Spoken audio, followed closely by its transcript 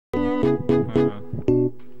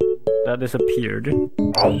that disappeared.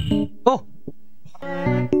 Oh!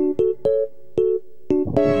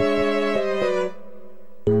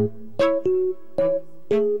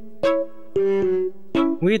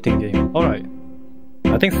 Waiting game. Alright.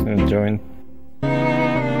 I think it's gonna join.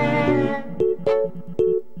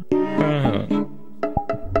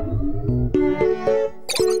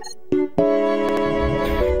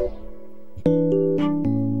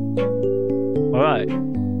 Alright.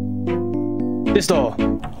 This door.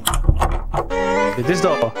 Okay, this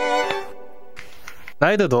door.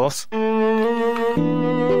 Neither doors.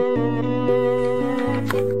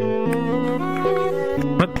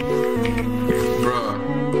 What? Bruh.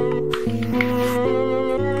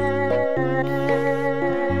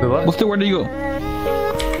 Wait, what? Buster, where do you go?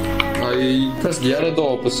 I pressed the other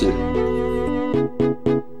door opposite.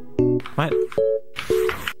 What?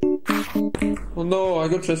 Oh no, I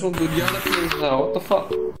got transformed to the other place now. What the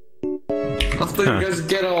fuck? After you guys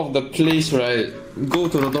get out of the place, right? Go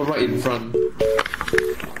to the door right in front.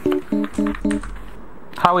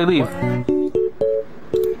 How we leave?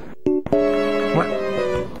 What?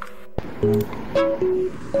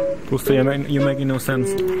 Buster, you're making no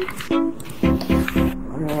sense.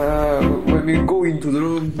 When we go into the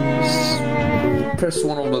room, press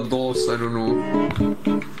one of the doors. I don't know.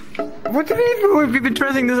 What do you mean? We've been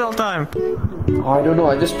pressing this all the time. I don't know.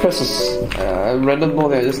 I just press a random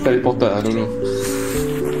door. I just teleported. I don't know.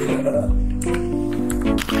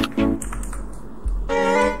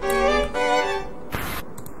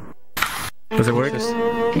 Does it work?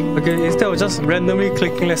 Okay, instead of just randomly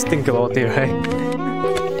clicking, let's think about it, right?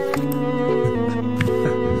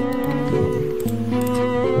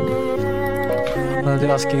 What are they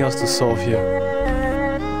asking us to solve here?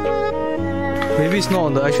 Maybe it's not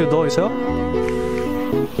on the actual door itself?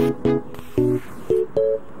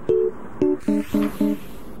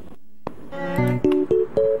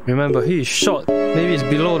 Remember, he is short. Maybe it's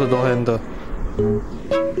below the door handle.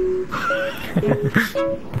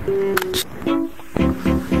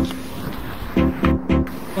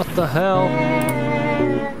 What the hell?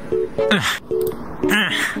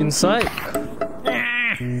 Inside?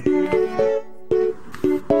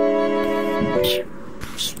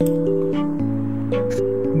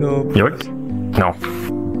 No. Yours? No.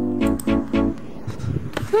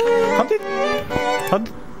 How did?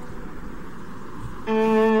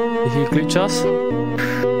 Did he glitch us?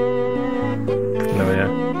 No, yeah.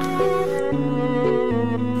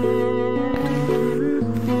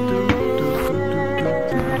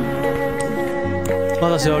 What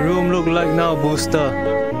does your room look like now, Booster?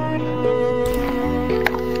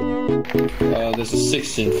 There's a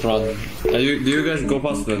 6 in front. Do you guys go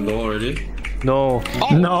past the door already? No.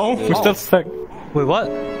 No, we're still stuck. Wait, what?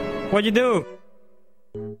 What'd you do?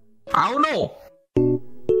 I don't know.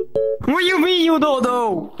 What do you mean you don't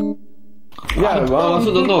know? Yeah, well, I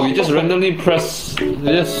also don't know. You just randomly press. You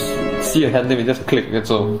just see a hand name, you just click. That's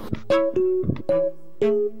all.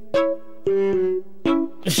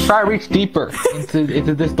 Try to reach deeper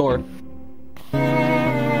into this door.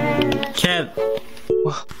 Can't.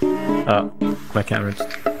 My camera.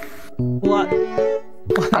 What?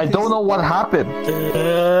 I don't know what happened.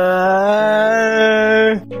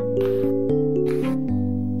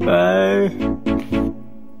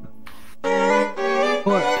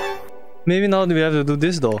 What? Maybe now we have to do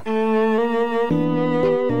this door.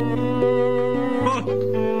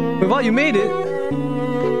 Wait, what? You made it?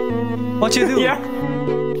 What you do? Yeah.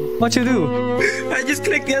 What you do? I just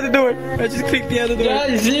clicked the other door. Yeah,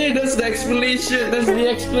 you see, that's the explanation. That's the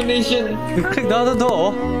explanation. You click the other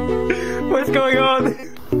door? What's going on?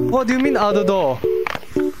 What do you mean other door?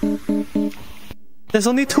 There's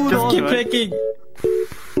only two Just doors. keep Right? clicking.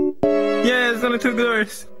 Yeah, there's only 2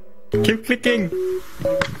 doors. Keep clicking.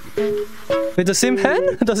 With the same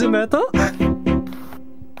hand? Does it matter? I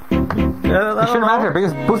It shouldn't matter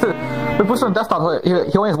because Booster on desktop, he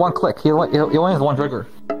only has one click. He only has one trigger.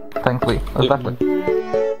 Thankfully, exactly.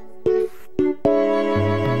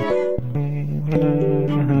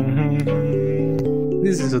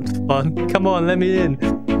 This is fun. Come on, let me in.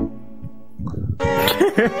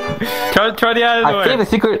 Try the other door. I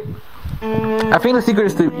think the secret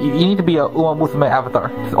is you need to be a Uma Musume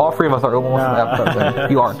avatar. All 3 of us are Uma Musume avatars.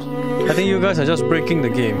 And you aren't. I think you guys are just breaking the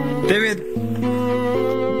game. David,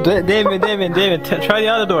 try the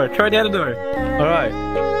other door. Alright.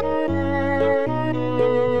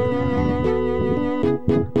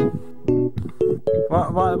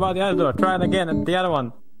 What about the other door? Try it again, the other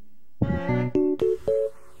one.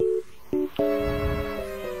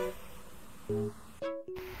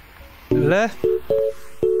 Left,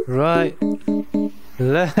 right,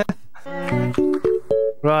 left,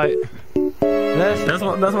 right.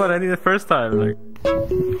 That's what I did the first time. Like,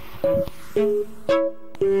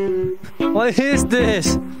 what is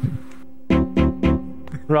this?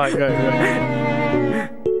 Right.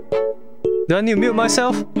 Do I need to mute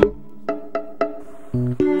myself? I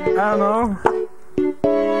don't know.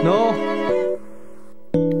 No.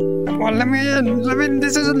 Come on, let me in. Let me in.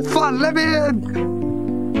 This isn't fun. Let me in.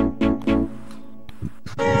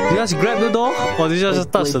 Did you guys grab the door, or did you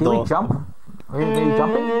just touch the Did door? we jump? Are you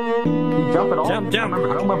jumping? Did you jump at all? Jump. I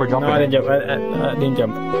don't remember jumping. No, I didn't jump. I didn't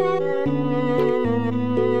jump.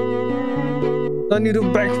 I need to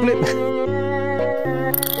backflip.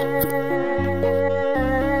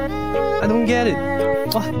 I don't get it.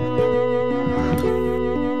 What?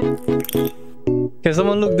 Can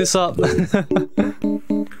someone look this up? Try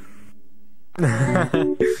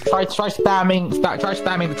spamming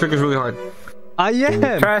the triggers really hard. I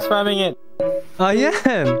am. Try spamming it. I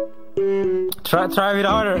am. Try it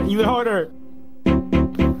harder. Even harder.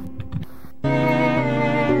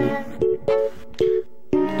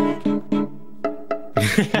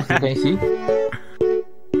 Can you see?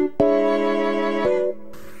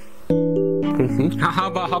 Can you see? How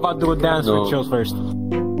about do a dance with chills first?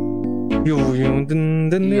 Your hair's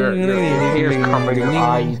covering your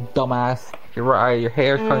eye, you dumbass. Your right eye, your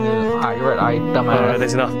hair's covering your eye, your right eye, dumbass. Alright,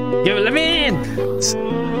 that's enough. Give it. Let me in.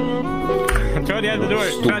 Try the other door.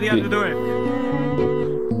 Try the other door.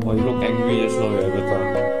 Oh, you look angry as well, Avatar.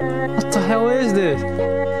 What the hell is this?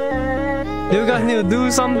 You guys need to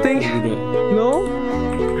do something? Do that. No?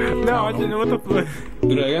 No, I didn't. What the fuck?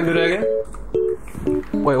 Do that again. Do that again.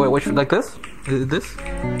 Wait, which, like this? Is it this?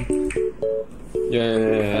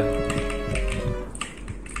 Yeah.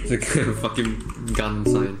 It's like a fucking gun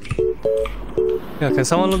sign. Yeah, can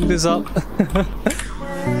someone look this up?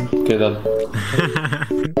 Okay, done.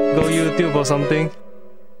 Go YouTube or something.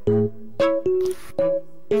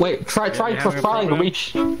 Wait, try to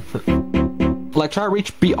reach. Like, try to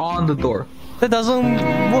reach beyond the door. That doesn't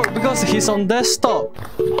work because he's on desktop.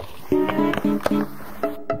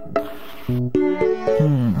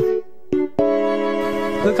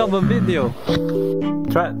 Look up a video.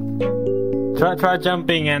 Try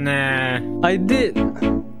jumping and I did.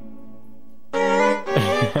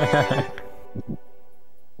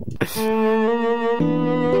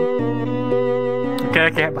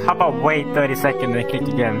 Okay. How about wait 30 seconds and click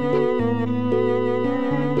again?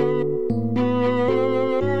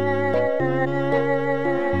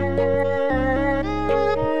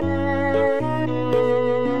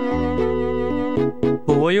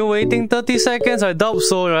 Were you waiting 30 seconds? I doubt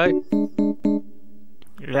so, right?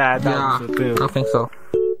 Yeah, that was too. I think so.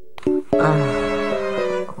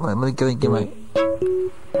 Let me get my.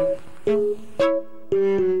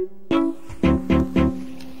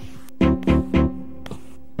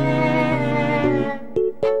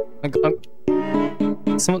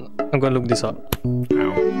 I'm gonna look this up.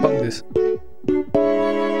 Fuck this.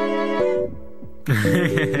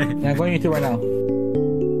 Yeah, I'm going YouTube right now.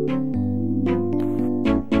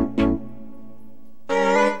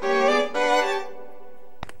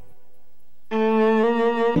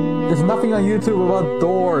 There's nothing on YouTube about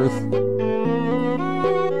doors.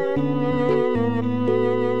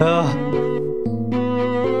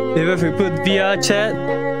 Even if we put VR chat,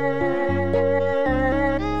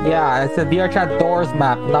 Yeah, it's a VR chat doors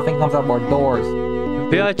map. Nothing comes up about doors.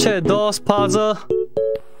 VR chat doors puzzle.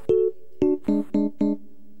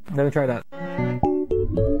 Let me try that.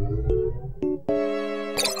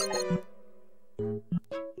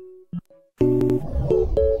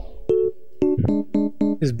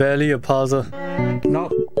 It's barely a puzzle. No.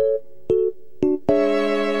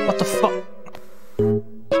 What the fuck?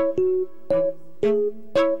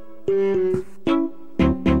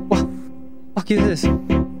 What fuck is this?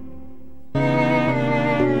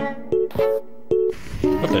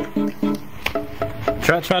 Okay.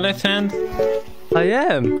 Try left hand. I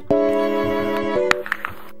am.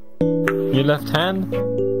 Your left hand.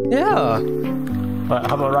 Yeah. But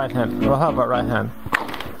how about right hand? Well, how about right hand?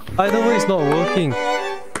 Either way, it's not working.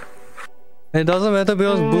 It doesn't matter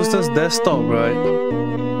because Booster's desktop, right?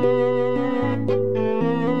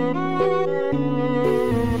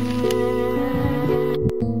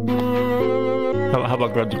 How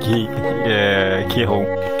about grab the key? Yeah, keyhole.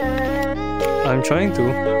 I'm trying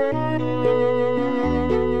to.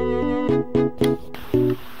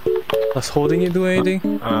 Does holding it do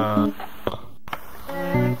anything? I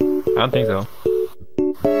don't think so.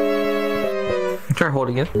 Try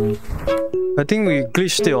holding it. I think we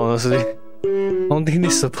glitched it, honestly. I don't think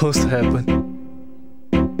this is supposed to happen.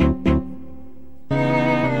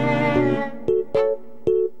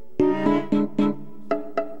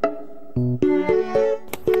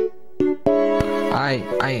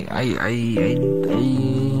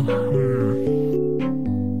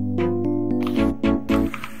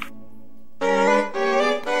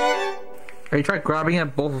 Are you tried grabbing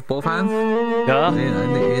it with both hands? Yeah. You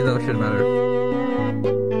know it shouldn't matter.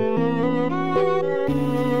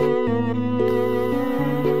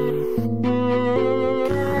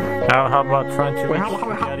 How about trying to reach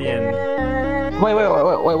the end? Wait.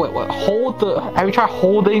 Hold the. Have you tried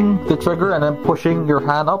holding the trigger and then pushing your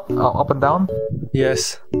hand up and down?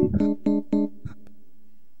 Yes.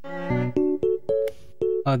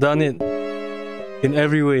 I've done it in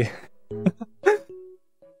every way.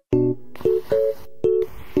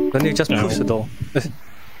 Then you just push the door.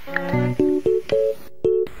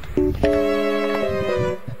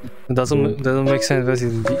 It doesn't make sense because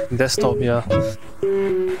in desktop, yeah.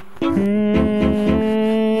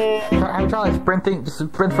 Have you tried like sprinting? Just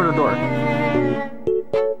sprint for the door.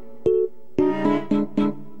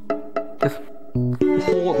 Just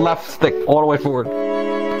hold left stick all the way forward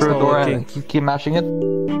for the door and keep mashing it.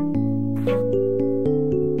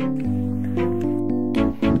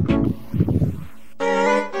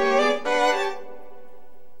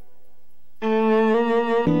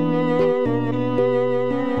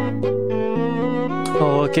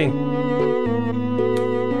 Working.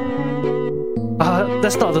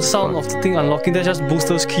 That's not the sound of the thing unlocking, that's just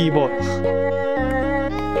Booster's keyboard.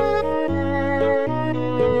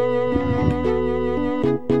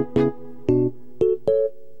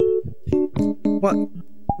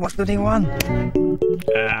 What do they want?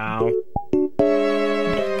 Ow.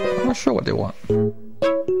 I'm not sure what they want.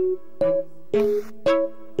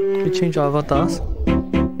 We change avatars?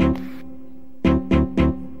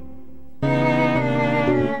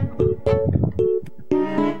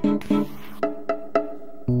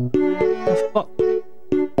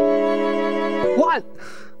 What?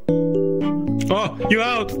 Oh, you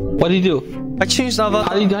out! What do you do? I changed avatar.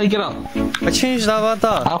 How do you get out? I changed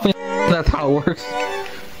avatar. I don't think that's how it works. I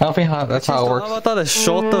don't think that's how it works. Avatar that's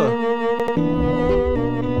shorter.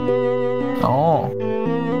 Oh.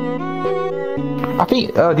 I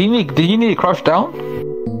think. Do you need to crouch down?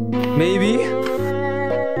 Maybe.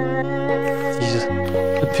 Jesus,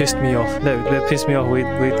 that pissed me off. That pissed me off. Wait.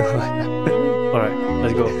 Alright,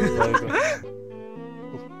 let's go.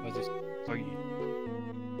 What's this? Sorry.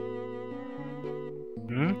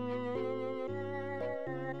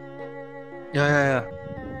 Yeah.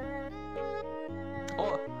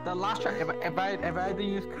 Oh, the last track. If I didn't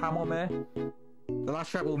use Camel Man, the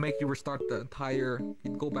last track will make you restart the entire.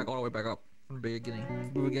 You go back all the way back up from the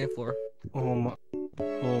beginning floor. Oh my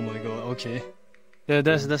god. Okay. Yeah,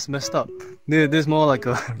 that's messed up. This is more like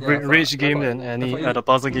a rage game than any other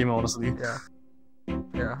puzzle game, honestly.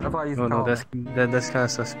 Yeah, that's why I use No, that's kind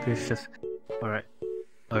of suspicious. Alright.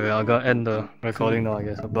 Okay, I'm gonna end the recording now, I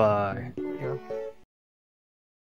guess. Bye. Yeah.